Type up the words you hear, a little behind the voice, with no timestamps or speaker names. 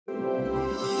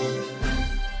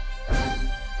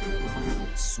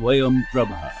Swayam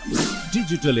Prabha.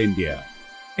 Digital India.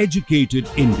 Educated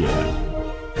India.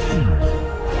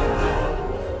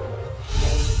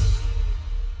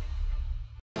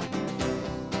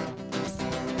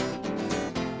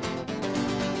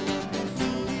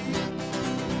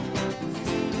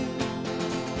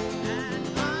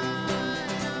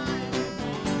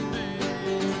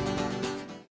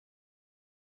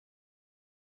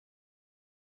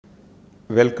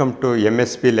 Welcome to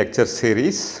MSP lecture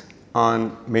series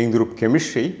on main group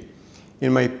chemistry.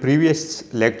 In my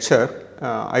previous lecture,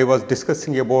 I was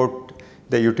discussing about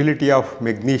the utility of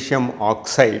magnesium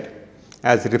oxide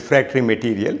as refractory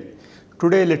material.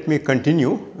 Today let me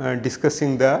continue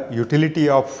discussing the utility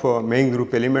of main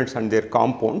group elements and their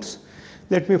compounds.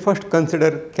 Let me first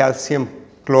consider calcium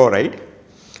chloride.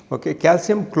 Okay,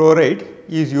 calcium chloride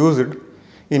is used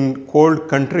in cold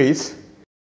countries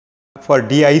for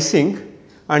de-icing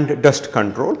and dust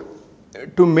control.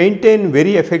 To maintain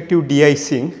very effective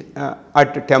de-icing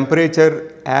at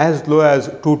temperature as low as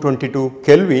 222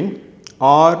 Kelvin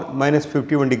or minus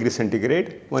 51 degree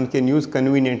centigrade, one can use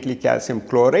conveniently calcium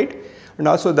chloride. And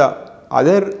also the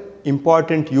other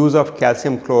important use of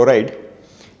calcium chloride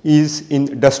is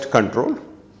in dust control.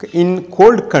 In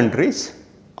cold countries,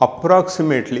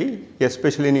 approximately,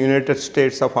 especially in United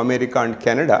States of America and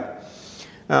Canada,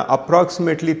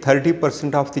 approximately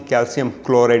 30% of the calcium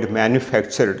chloride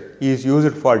manufactured is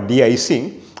used for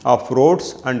de-icing of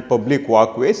roads and public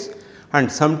walkways,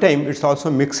 and sometimes it is also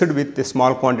mixed with a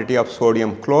small quantity of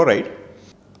sodium chloride.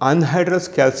 Anhydrous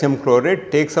calcium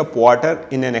chloride takes up water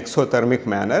in an exothermic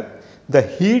manner. The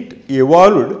heat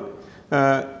evolved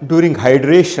during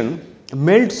hydration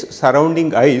melts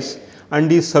surrounding ice and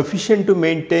is sufficient to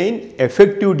maintain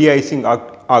effective de-icing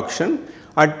action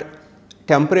at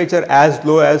temperature as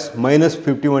low as minus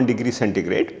 51 degree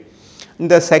centigrade.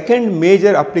 The second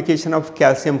major application of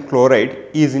calcium chloride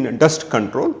is in dust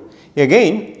control.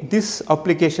 Again, this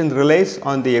application relies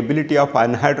on the ability of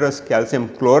anhydrous calcium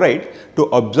chloride to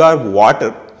absorb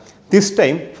water, this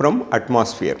time from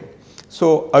atmosphere.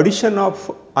 So, addition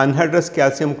of anhydrous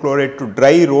calcium chloride to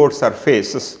dry road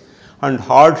surfaces and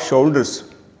hard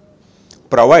shoulders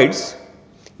provides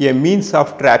a means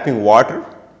of trapping water,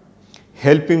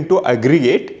 helping to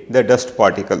aggregate the dust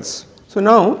particles. So,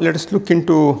 now let us look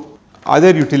into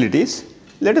other utilities.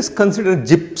 Let us consider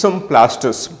gypsum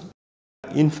plasters.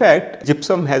 In fact,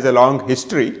 gypsum has a long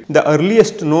history. The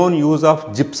earliest known use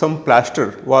of gypsum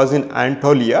plaster was in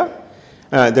Anatolia,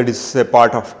 that is a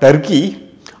part of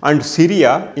Turkey, and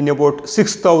Syria in about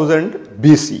 6000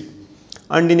 BC.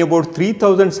 And in about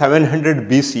 3700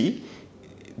 BC,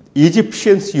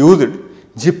 Egyptians used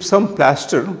gypsum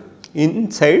plaster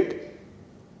inside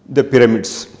the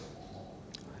pyramids.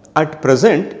 At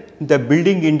present, the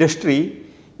building industry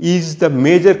is the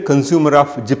major consumer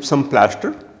of gypsum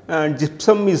plaster, and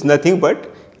gypsum is nothing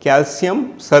but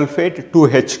calcium sulfate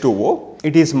 2H2O.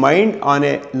 It is mined on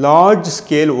a large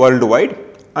scale worldwide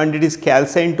and it is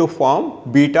calcined to form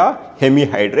beta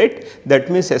hemihydrate. That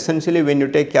means essentially when you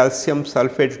take calcium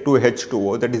sulfate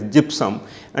 2H2O, that is gypsum,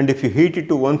 and if you heat it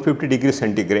to 150 degree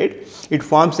centigrade, it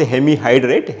forms a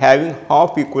hemihydrate having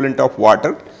half equivalent of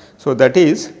water. So, that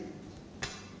is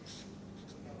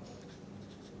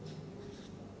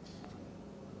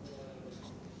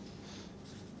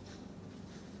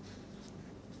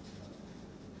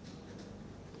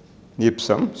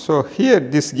gypsum. So, here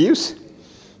this gives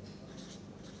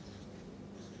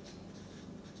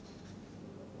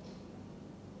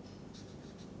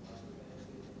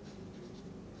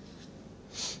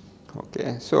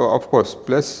okay. So, of course,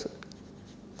 plus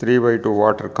 3/2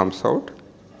 water comes out.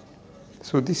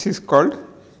 So, this is called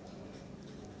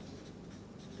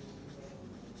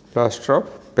plaster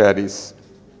of Paris.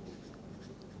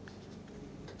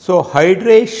 So,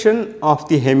 hydration of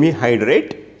the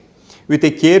hemihydrate with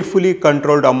a carefully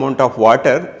controlled amount of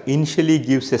water initially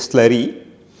gives a slurry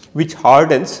which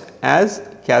hardens as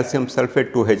calcium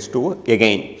sulfate 2H2O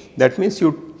again. That means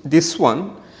this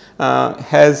one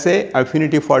has a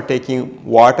affinity for taking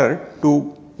water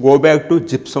to go back to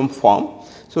gypsum form.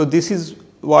 So, this is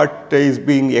what is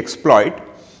being exploited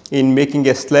in making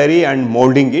a slurry and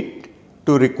molding it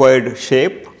to required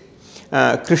shape.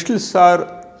 Crystals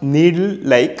are needle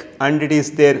like and it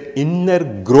is their inner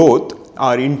growth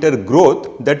or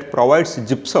intergrowth that provides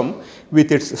gypsum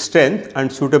with its strength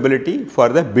and suitability for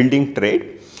the building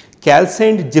trade.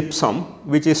 Calcined gypsum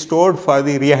which is stored for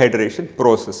the rehydration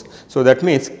process. So, that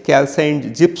means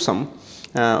calcined gypsum,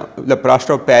 the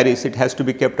plaster of Paris, it has to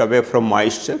be kept away from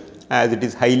moisture as it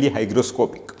is highly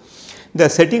hygroscopic. The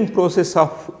setting process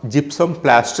of gypsum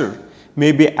plaster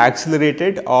may be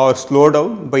accelerated or slowed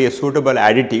down by a suitable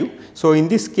additive. So, in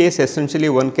this case essentially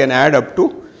one can add up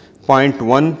to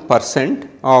 0.1%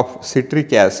 of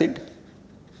citric acid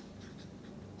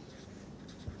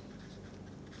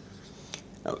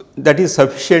that is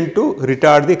sufficient to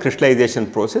retard the crystallization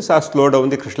process or slow down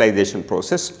the crystallization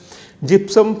process.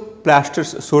 Gypsum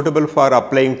plasters suitable for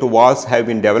applying to walls have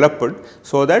been developed,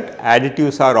 so that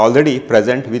additives are already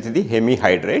present with the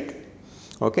hemihydrate.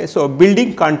 Okay. So,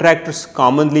 building contractors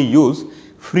commonly use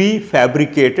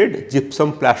pre-fabricated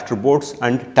gypsum plaster boards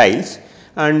and tiles,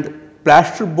 and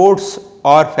plaster boards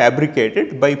are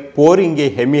fabricated by pouring a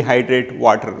hemihydrate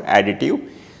water additive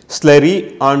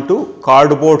slurry onto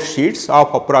cardboard sheets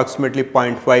of approximately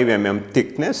 0.5 mm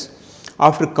thickness.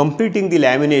 After completing the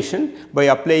lamination by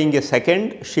applying a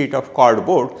second sheet of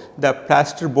cardboard, the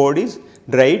plaster board is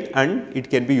dried and it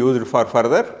can be used for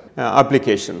further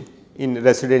application in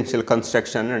residential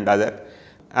construction and other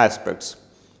aspects.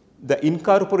 The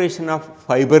incorporation of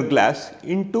fiberglass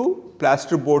into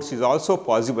plaster boards is also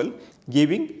possible,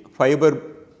 giving fiber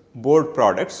board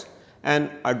products.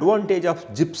 An advantage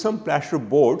of gypsum plaster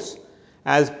boards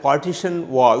as partition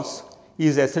walls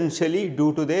is essentially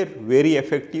due to their very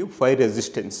effective fire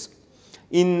resistance.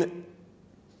 In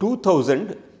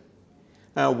 2000,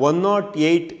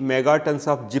 108 megatons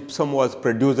of gypsum was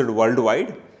produced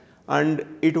worldwide, and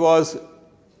it was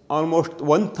almost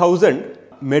 1000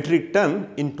 metric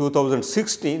ton in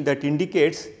 2016. That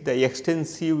indicates the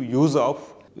extensive use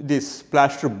of these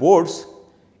plaster boards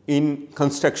in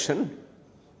construction.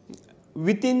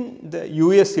 Within the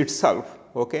US itself,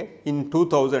 okay, in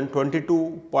 2000,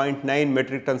 22.9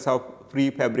 metric tons of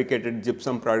prefabricated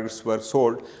gypsum products were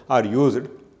sold or used,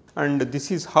 and this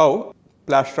is how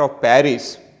plaster of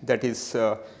Paris, that is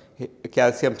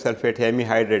calcium sulphate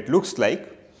hemihydrate, looks like.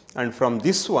 And from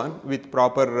this one, with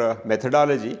proper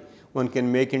methodology, one can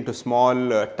make into small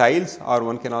tiles, or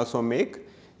one can also make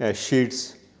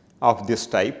sheets of this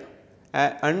type,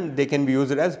 and they can be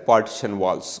used as partition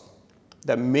walls.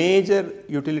 The major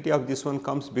utility of this one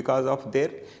comes because of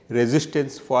their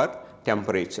resistance for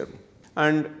temperature.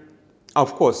 And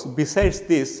of course, besides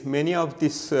this, many of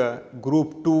these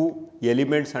group 2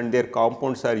 elements and their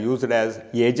compounds are used as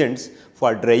agents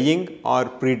for drying or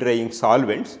pre-drying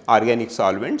solvents, organic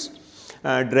solvents,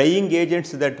 drying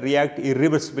agents that react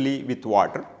irreversibly with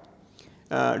water,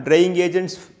 drying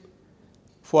agents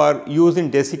for use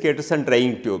in desiccators and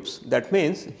drying tubes. That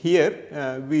means,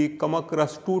 here we come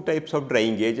across 2 types of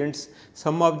drying agents.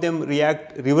 Some of them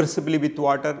react reversibly with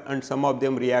water and some of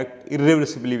them react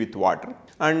irreversibly with water,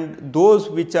 and those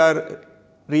which are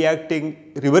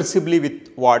reacting reversibly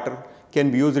with water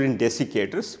can be used in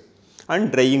desiccators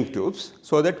and drying tubes,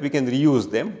 so that we can reuse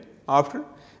them after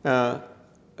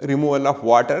removal of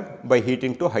water by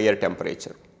heating to higher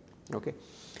temperature. Okay.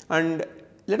 And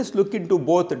let us look into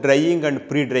both drying and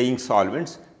pre-drying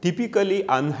solvents. Typically,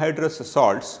 anhydrous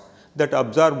salts that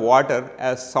absorb water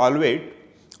as solvate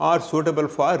are suitable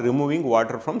for removing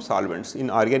water from solvents. In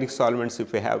organic solvents,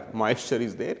 if we have moisture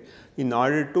is there, in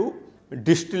order to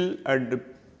distill and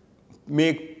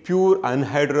make pure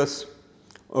anhydrous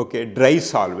dry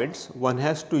solvents, one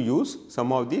has to use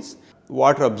some of these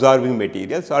water absorbing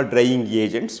materials or drying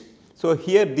agents. So,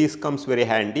 here this comes very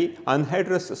handy.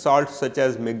 Anhydrous salts such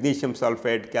as magnesium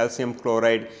sulphate, calcium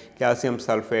chloride, calcium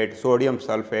sulphate, sodium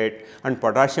sulphate and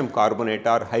potassium carbonate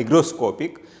are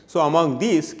hygroscopic. So, among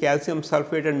these, calcium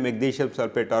sulphate and magnesium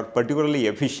sulphate are particularly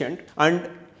efficient and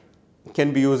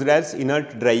can be used as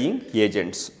inert drying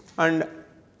agents. And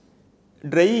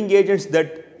drying agents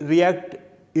that react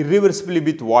irreversibly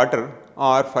with water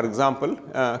are, for example,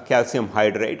 calcium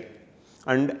hydride,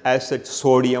 and as such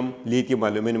sodium, lithium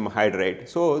aluminum hydride.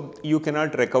 So, you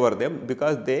cannot recover them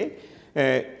because they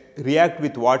react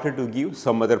with water to give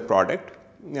some other product.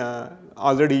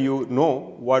 Already you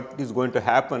know what is going to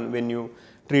happen when you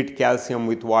treat calcium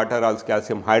with water or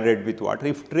calcium hydride with water.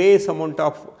 If trace amount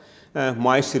of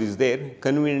moisture is there,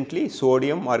 conveniently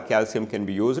sodium or calcium can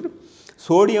be used.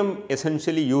 Sodium,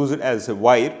 essentially used as a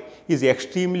wire, is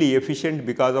extremely efficient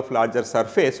because of larger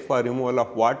surface for removal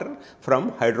of water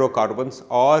from hydrocarbons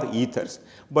or ethers,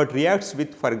 but reacts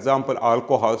with, for example,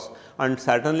 alcohols, and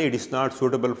certainly it is not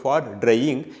suitable for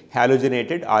drying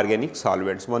halogenated organic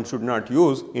solvents. One should not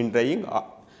use in drying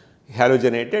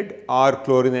halogenated or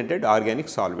chlorinated organic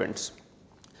solvents.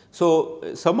 So,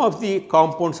 some of the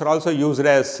compounds are also used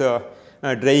as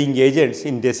drying agents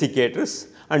in desiccators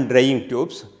and drying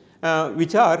tubes,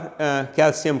 which are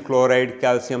calcium chloride,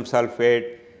 calcium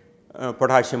sulphate,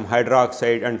 potassium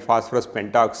hydroxide and phosphorus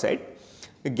pentoxide.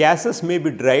 The gases may be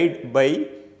dried by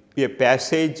a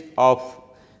passage of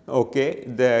okay,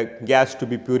 the gas to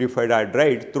be purified or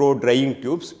dried through drying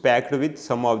tubes packed with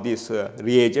some of these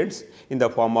reagents in the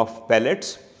form of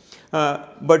pellets.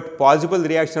 But possible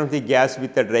reaction of the gas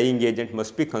with the drying agent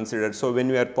must be considered. So, when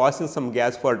we are passing some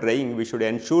gas for drying, we should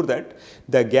ensure that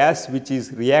the gas which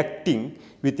is reacting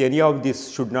with any of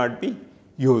these should not be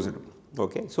used.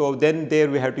 Okay. So, then there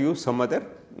we have to use some other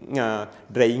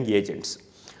drying agents.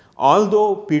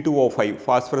 Although P2O5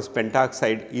 phosphorus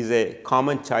pentoxide is a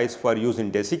common choice for use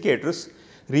in desiccators,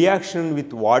 reaction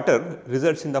with water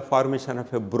results in the formation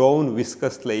of a brown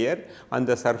viscous layer on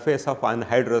the surface of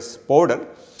anhydrous powder.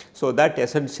 So, that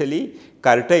essentially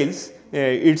curtails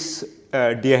its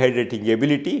dehydrating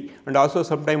ability, and also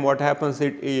sometime what happens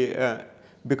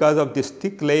because of this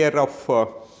thick layer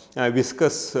of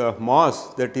viscous mass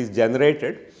that is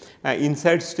generated,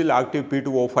 inside still active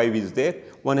P2O5 is there.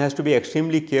 One has to be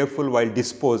extremely careful while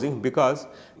disposing, because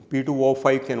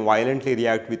P2O5 can violently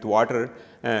react with water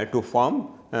to form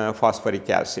phosphoric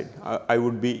acid. I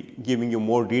would be giving you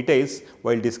more details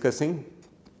while discussing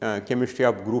chemistry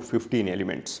of group 15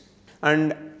 elements.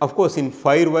 And of course, in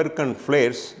firework and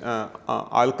flares,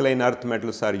 alkaline earth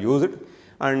metals are used,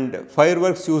 and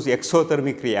fireworks use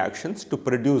exothermic reactions to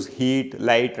produce heat,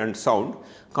 light and sound.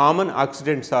 Common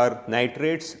oxidants are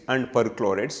nitrates and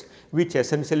perchlorates, which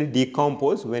essentially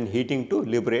decompose when heating to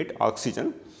liberate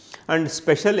oxygen. And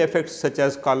special effects such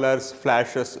as colors,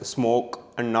 flashes,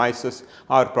 smoke and noises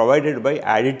are provided by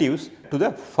additives to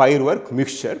the firework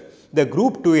mixture. The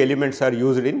group 2 elements are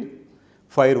used in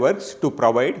fireworks to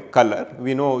provide color.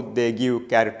 We know they give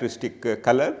characteristic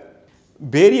color.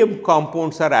 Barium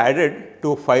compounds are added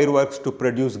to fireworks to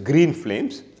produce green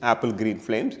flames, apple green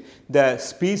flames. The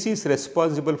species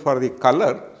responsible for the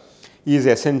color is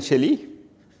essentially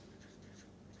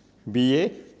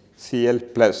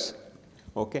BaCl plus,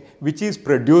 okay, which is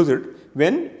produced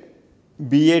when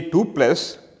Ba2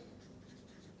 plus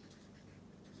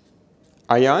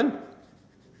ion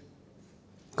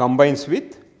combines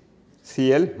with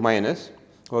Cl minus.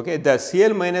 Okay. The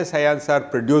Cl minus ions are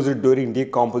produced during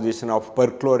decomposition of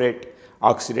perchlorate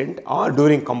oxidant or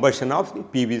during combustion of the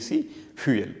PVC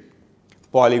fuel,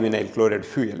 polyvinyl chloride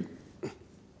fuel.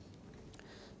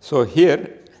 So,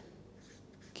 here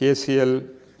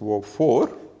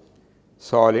KClO4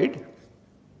 solid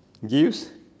gives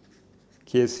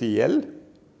KCl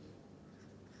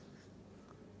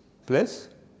plus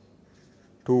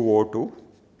 2O2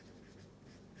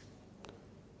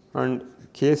 and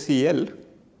KCl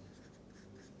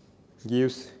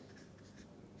gives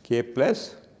K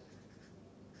plus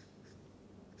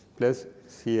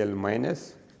Cl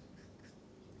minus,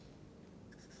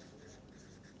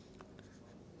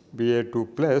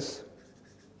 Ba2 plus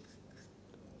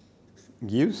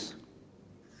gives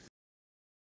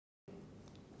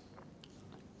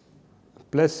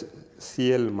plus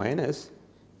Cl minus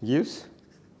gives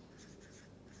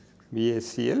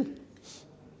BaCl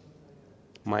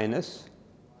minus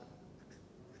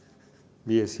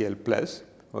BaCl plus.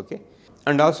 Okay.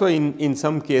 And also in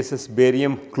some cases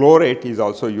barium chlorate is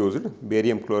also used.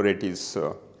 Barium chlorate is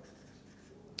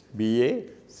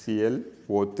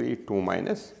BaClO3 2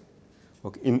 minus,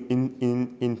 okay,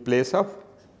 in place of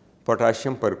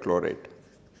potassium perchlorate.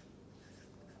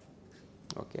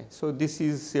 Okay. So, this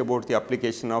is about the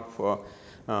application of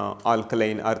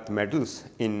alkaline earth metals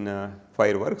in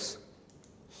fireworks.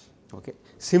 Okay.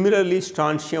 Similarly,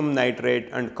 strontium nitrate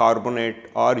and carbonate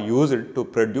are used to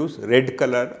produce red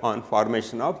color on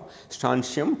formation of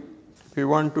strontium. If you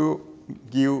want to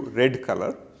give red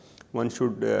color, one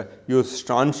should use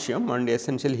strontium, and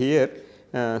essentially here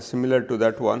similar to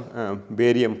that one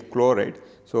barium chloride.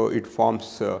 So, it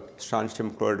forms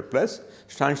strontium chloride plus.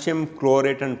 Strontium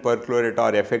chlorate and perchlorate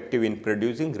are effective in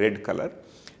producing red color.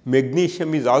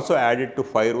 Magnesium is also added to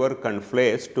firework and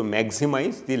flares to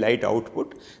maximize the light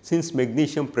output. Since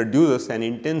magnesium produces an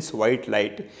intense white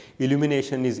light,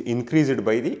 illumination is increased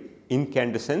by the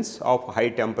incandescence of high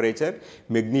temperature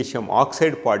magnesium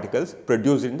oxide particles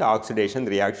produced in the oxidation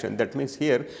reaction. That means,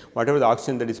 here whatever the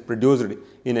oxygen that is produced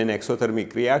in an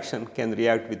exothermic reaction can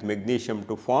react with magnesium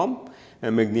to form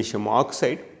magnesium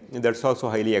oxide, that is also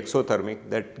highly exothermic,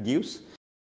 that gives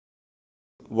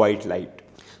white light.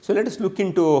 So, let us look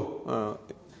into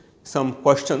some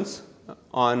questions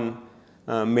on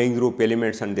main group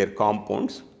elements and their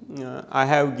compounds. I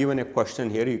have given a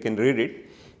question here, you can read it.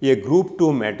 A group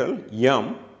 2 metal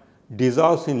M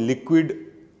dissolves in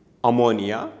liquid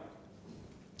ammonia.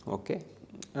 Okay.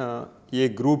 A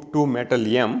group 2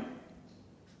 metal M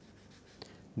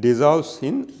dissolves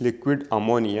in liquid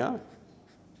ammonia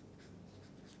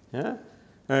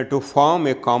to form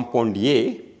a compound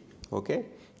A. Okay.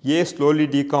 A slowly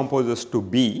decomposes to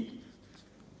B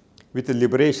with the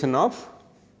liberation of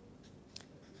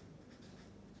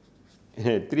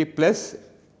NH3 plus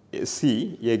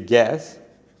C, a gas,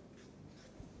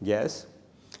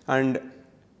 and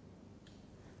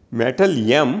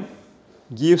metal M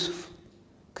gives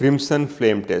crimson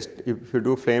flame test. If you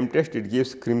do flame test, it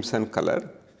gives crimson color.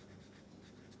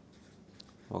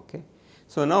 Okay.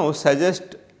 So, now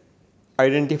suggest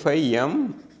identify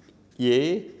M,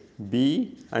 A,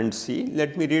 B and C.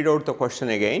 Let me read out the question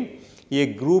again. A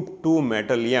group 2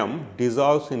 metal M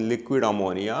dissolves in liquid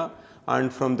ammonia,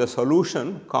 and from the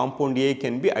solution compound A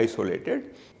can be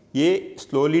isolated. A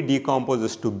slowly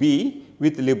decomposes to B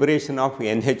with liberation of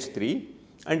NH3,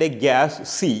 and a gas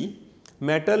C,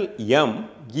 metal M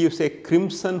gives a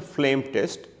crimson flame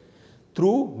test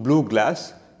through blue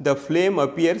glass. The flame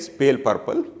appears pale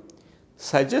purple.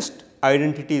 Suggest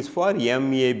identities for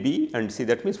M, A, B and C,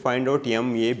 that means find out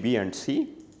M, A, B and C.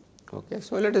 Okay.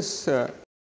 So, let us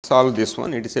solve this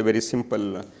one. It is a very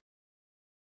simple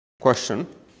question.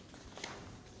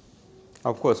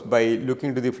 Of course, by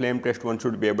looking to the flame test one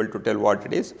should be able to tell what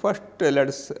it is. First let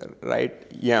us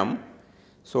write M.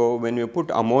 So, when we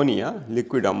put ammonia,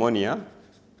 liquid ammonia,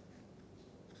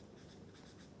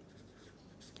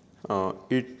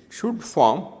 it should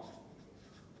form,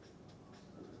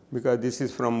 because this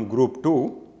is from group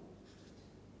 2.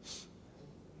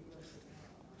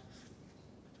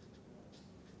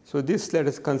 So, this let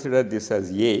us consider this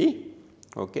as A.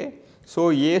 Okay.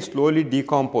 So, A slowly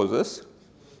decomposes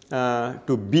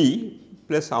to B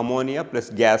plus ammonia plus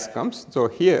gas comes. So,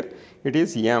 here it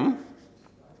is M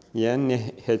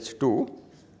NH2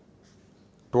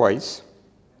 twice,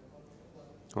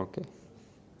 okay,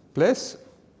 plus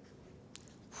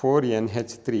 4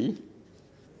 NH3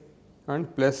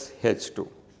 and plus H2.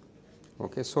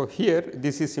 Okay. So, here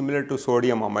this is similar to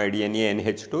sodium amide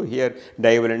NaNH2, here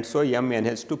divalent. So,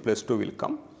 MnH2 plus 2 will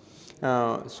come.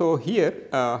 So, here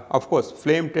of course,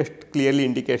 flame test clearly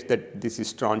indicates that this is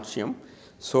strontium.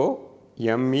 So,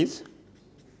 M is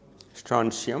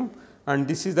strontium and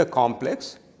this is the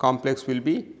complex. Complex will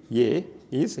be A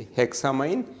is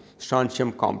hexamine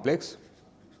strontium complex.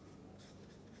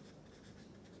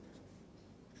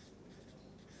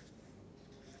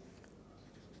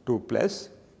 Two plus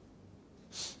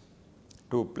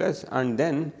and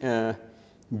then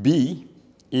B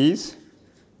is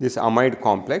this amide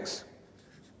complex,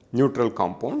 neutral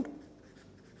compound,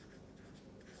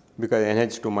 because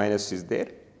NH2 minus is there,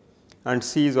 and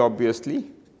C is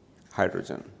obviously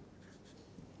hydrogen.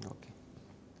 Okay.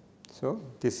 So,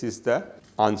 this is the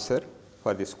answer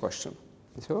for this question.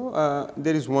 So,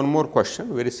 there is one more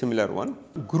question, very similar one.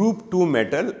 Group 2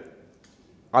 metal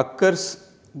occurs,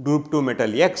 group 2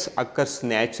 metal X occurs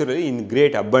naturally in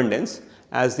great abundance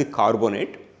as the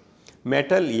carbonate.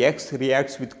 Metal X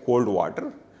reacts with cold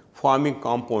water forming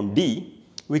compound D,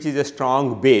 which is a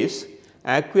strong base.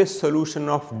 Aqueous solution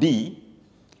of D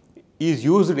is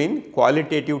used in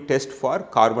qualitative test for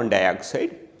carbon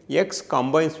dioxide. X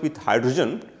combines with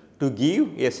hydrogen to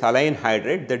give a saline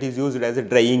hydrate that is used as a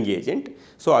drying agent.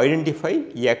 So, identify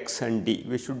X and D.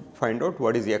 We should find out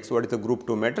what is X, what is the group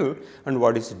 2 metal and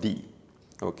what is D.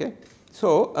 Okay.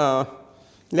 So,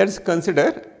 let us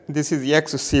consider this is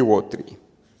XCO3.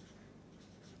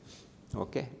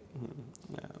 Okay.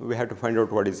 We have to find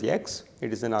out what is X,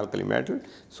 it is an alkali metal.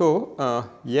 So,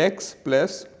 X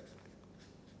plus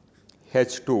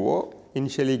H2O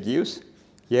initially gives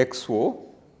XO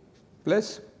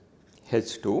plus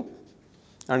H2,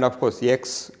 and of course,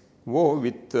 XO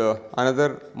with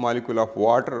another molecule of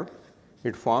water,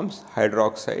 it forms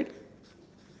hydroxide.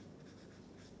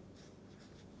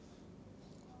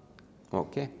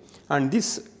 Okay. And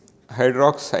this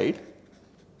hydroxide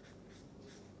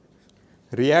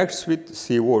reacts with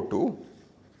CO2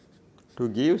 to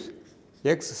give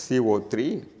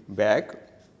XCO3 back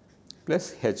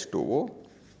plus H2O.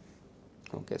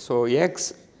 Okay. So,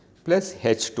 X plus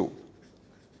H2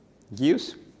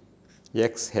 gives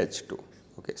XH2.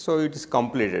 Okay. So, it is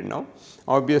completed now.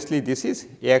 Obviously, this is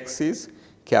X is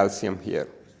calcium here.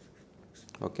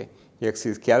 Okay. X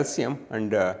is calcium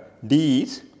and D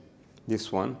is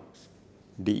this one,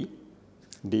 D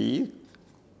is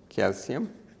calcium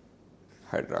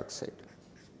hydroxide.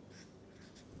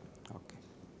 Okay.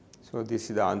 So, this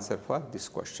is the answer for this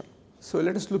question. So,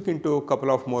 let us look into a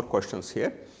couple of more questions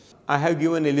here. I have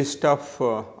given a list of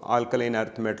alkaline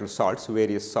earth metal salts,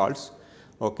 various salts.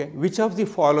 Okay. Which of the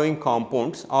following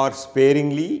compounds are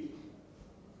sparingly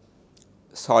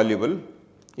soluble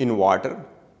in water,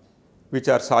 which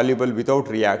are soluble without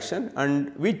reaction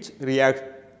and which react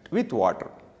with water?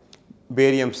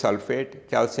 Barium sulphate,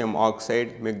 calcium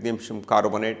oxide, magnesium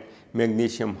carbonate,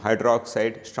 magnesium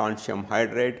hydroxide, strontium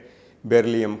hydrate,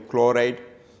 beryllium chloride,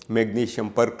 magnesium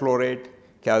perchlorate,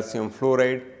 calcium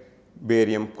fluoride,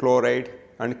 barium chloride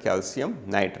and calcium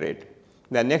nitrate.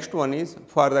 The next one is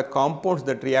for the compounds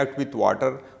that react with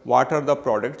water, what are the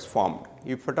products formed?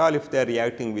 If at all if they are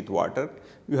reacting with water,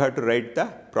 you have to write the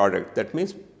product. That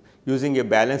means using a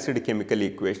balanced chemical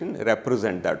equation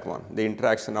represent that one, the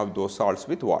interaction of those salts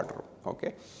with water.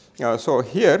 Okay. So,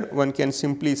 here one can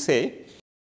simply say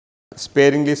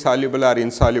sparingly soluble or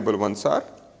insoluble ones are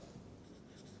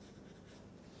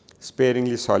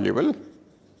sparingly soluble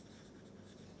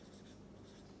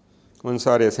ones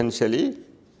are essentially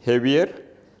heavier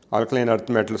alkaline earth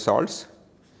metal salts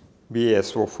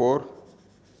BaSO4,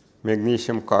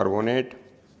 magnesium carbonate,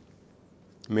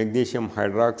 magnesium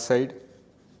hydroxide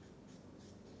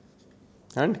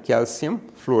and calcium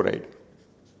fluoride.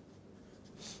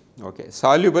 Okay.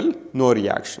 Soluble, no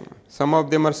reaction. Some of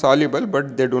them are soluble,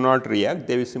 but they do not react,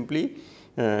 they will simply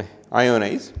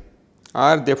ionize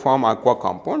or they form aqua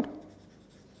compound,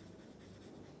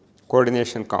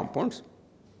 coordination compounds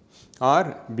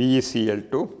or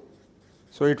BeCl2.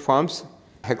 So, it forms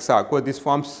hexa aqua, this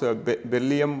forms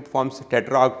beryllium forms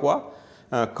tetra aqua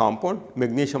compound,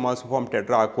 magnesium also forms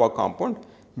tetra aqua compound,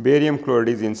 barium chloride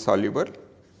is insoluble,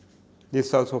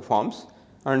 this also forms,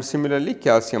 and similarly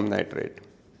calcium nitrate,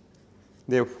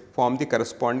 they form the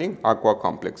corresponding aqua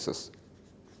complexes.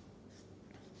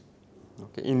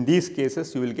 Okay. In these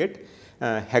cases you will get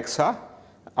hexa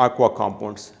aqua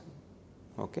compounds.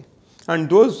 Okay. And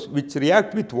those which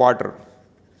react with water,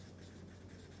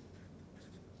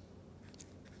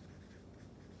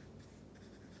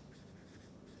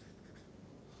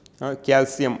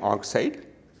 calcium oxide,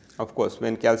 of course,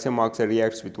 when calcium oxide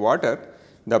reacts with water,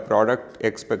 the product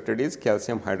expected is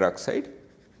calcium hydroxide,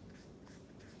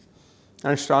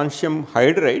 and strontium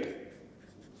hydride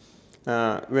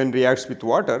when reacts with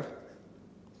water,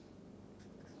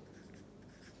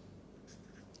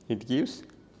 it gives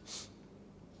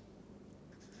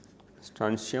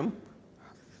strontium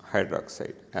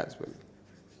hydroxide as well.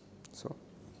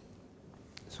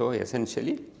 So,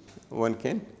 essentially one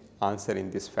can answer in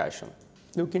this fashion.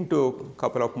 Look into a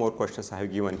couple of more questions I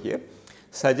have given here.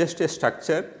 Suggest a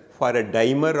structure for a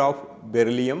dimer of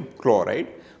beryllium chloride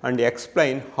and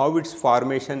explain how its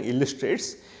formation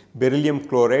illustrates beryllium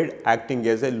chloride acting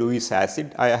as a Lewis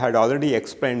acid. I had already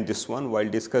explained this one while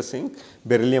discussing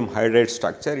beryllium hydride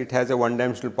structure. It has a one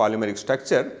dimensional polymeric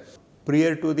structure.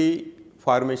 Prior to the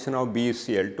formation of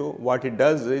BeCl2, what it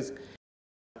does is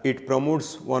it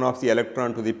promotes one of the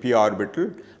electron to the p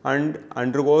orbital and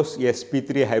undergoes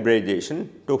sp3 hybridization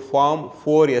to form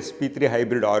 4 sp3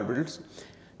 hybrid orbitals,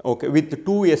 okay, with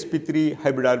 2 sp3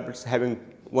 hybrid orbitals having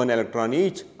 1 electron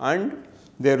each, and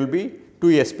there will be 2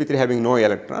 sp3 having no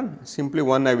electron. Simply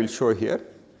one I will show here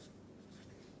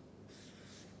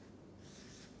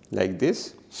like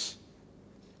this,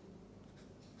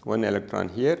 1 electron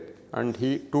here and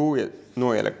 2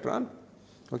 no electron.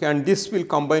 Okay, and this will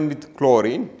combine with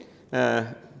chlorine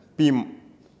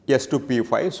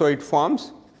S2P5. So, it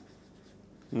forms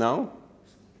now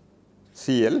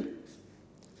Cl,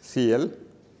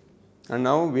 and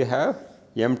now we have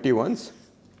empty ones,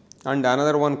 and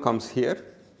another one comes here,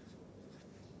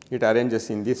 it arranges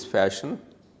in this fashion.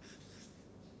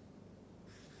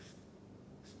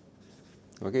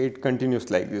 Okay, it continues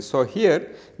like this. So,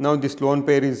 here now this lone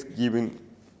pair is given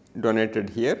donated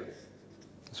here.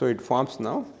 So, it forms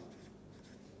now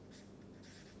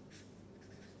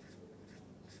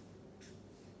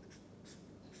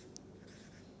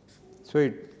so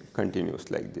it continues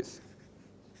like this.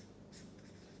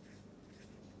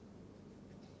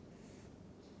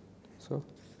 So,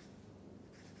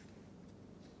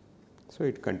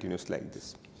 it continues like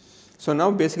this. So,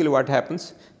 now basically what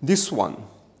happens, this one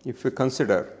if we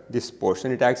consider this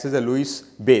portion, it acts as a Lewis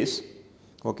base,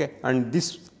 okay, and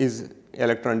this is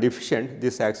electron deficient,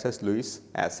 this acts as Lewis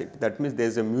acid. That means there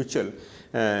is a mutual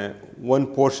one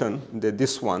portion,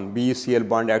 this one BeCl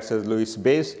bond acts as Lewis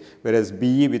base, whereas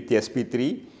Be with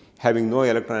sp3 having no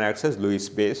electron acts as Lewis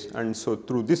base, and so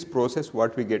through this process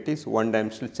what we get is one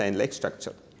dimensional chain like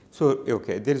structure. So,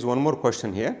 okay, there is one more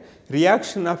question here.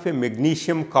 Reaction of a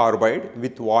magnesium carbide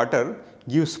with water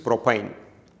gives propane.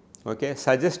 Okay,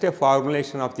 suggest a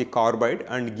formulation of the carbide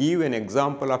and give an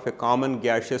example of a common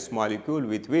gaseous molecule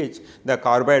with which the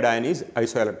carbide ion is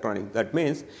isoelectronic. That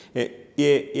means,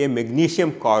 a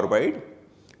magnesium carbide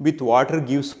with water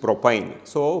gives propane.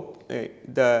 So,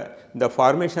 the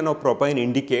formation of propane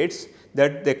indicates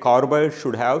that the carbide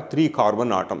should have 3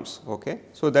 carbon atoms. Okay.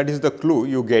 So, that is the clue,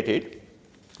 you get it.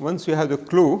 Once you have the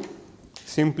clue,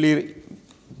 simply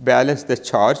balance the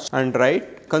charge and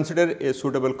write, consider a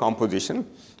suitable composition.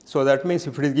 So, that means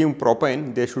if it is giving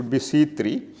propane, they should be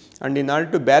C3, and in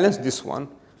order to balance this one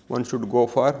should go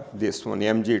for this one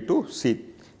Mg to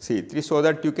C3, so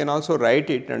that you can also write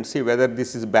it and see whether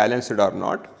this is balanced or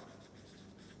not.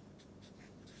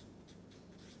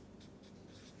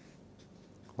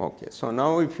 Okay. So,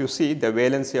 now if you see the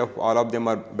valency of all of them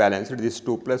are balanced, this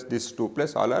 2 plus, this 2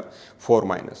 plus, all are 4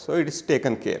 minus. So, it is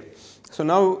taken care. So,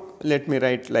 now let me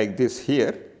write like this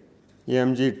here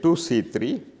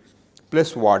Mg2C3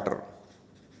 plus water.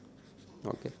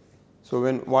 Okay. So,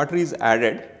 when water is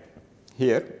added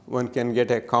here, one can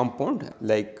get a compound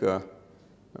like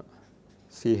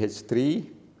CH3,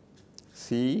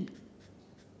 C,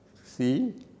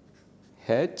 C,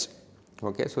 H.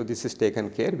 Okay. So, this is taken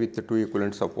care with the 2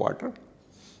 equivalents of water,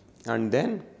 and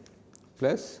then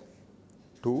plus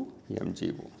 2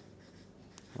 MgO.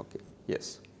 Okay.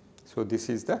 Yes. So, this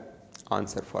is the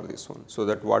answer for this one. So,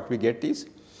 that what we get is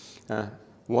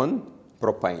 1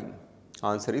 propyne.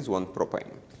 Answer is 1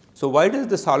 propyne. So, why does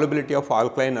the solubility of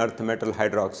alkaline earth metal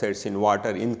hydroxides in water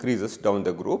increases down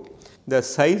the group? The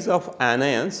size of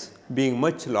anions being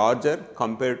much larger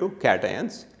compared to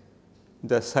cations.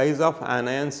 The size of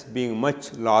anions being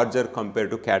much larger compared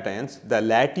to cations, the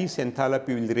lattice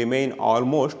enthalpy will remain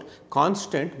almost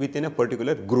constant within a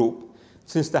particular group.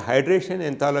 Since the hydration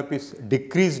enthalpy is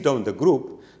decreased down the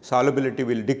group, solubility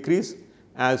will decrease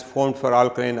as found for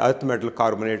alkaline earth metal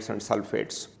carbonates and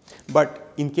sulfates.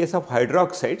 But in case of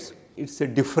hydroxides, it is a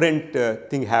different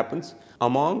thing happens.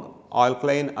 Among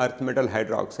alkaline earth metal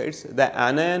hydroxides, the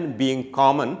anion being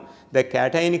common, the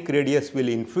cationic radius will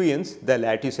influence the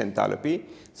lattice enthalpy.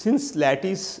 Since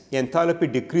lattice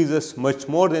enthalpy decreases much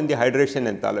more than the hydration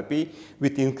enthalpy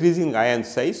with increasing ion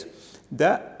size,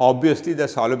 obviously the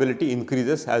solubility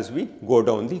increases as we go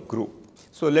down the group.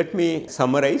 So, let me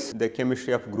summarize the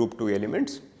chemistry of group 2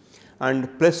 elements, and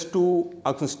 +2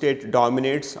 oxygen state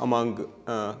dominates among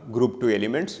group 2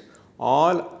 elements.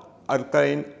 All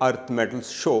alkaline earth metals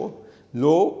show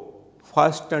low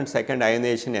first and second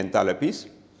ionization enthalpies,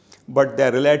 but they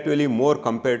are relatively more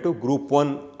compared to group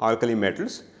 1 alkali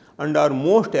metals and are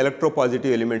most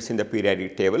electropositive elements in the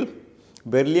periodic table.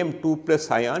 Beryllium 2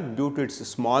 plus ion, due to its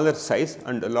smaller size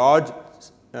and large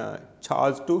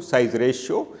charge to size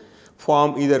ratio,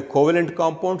 form either covalent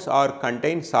compounds or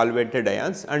contain solvated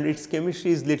ions, and its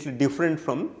chemistry is little different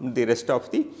from the rest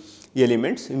of the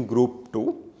elements in group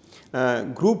 2.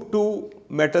 Group 2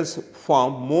 metals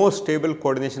form more stable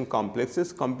coordination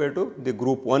complexes compared to the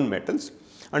group 1 metals,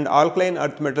 and alkaline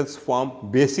earth metals form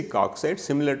basic oxides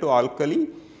similar to alkali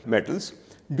metals.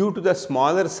 Due to the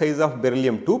smaller size of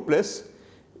beryllium 2 plus,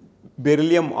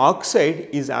 beryllium oxide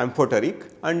is amphoteric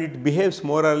and it behaves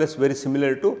more or less very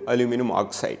similar to aluminum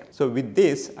oxide. So, with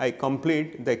this I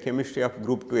complete the chemistry of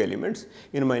group 2 elements.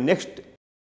 In my next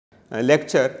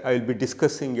lecture, I will be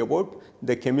discussing about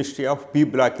the chemistry of p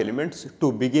block elements.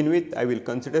 To begin with, I will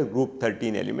consider group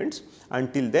 13 elements.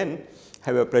 Until then,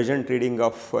 have a pleasant reading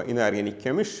of inorganic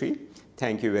chemistry.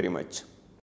 Thank you very much.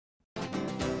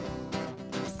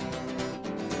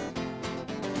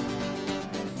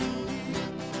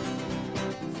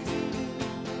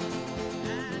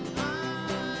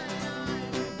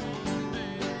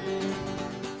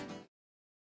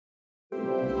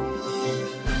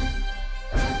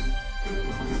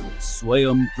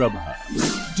 Swayam Prabha,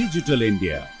 Digital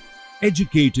India,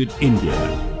 Educated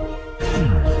India.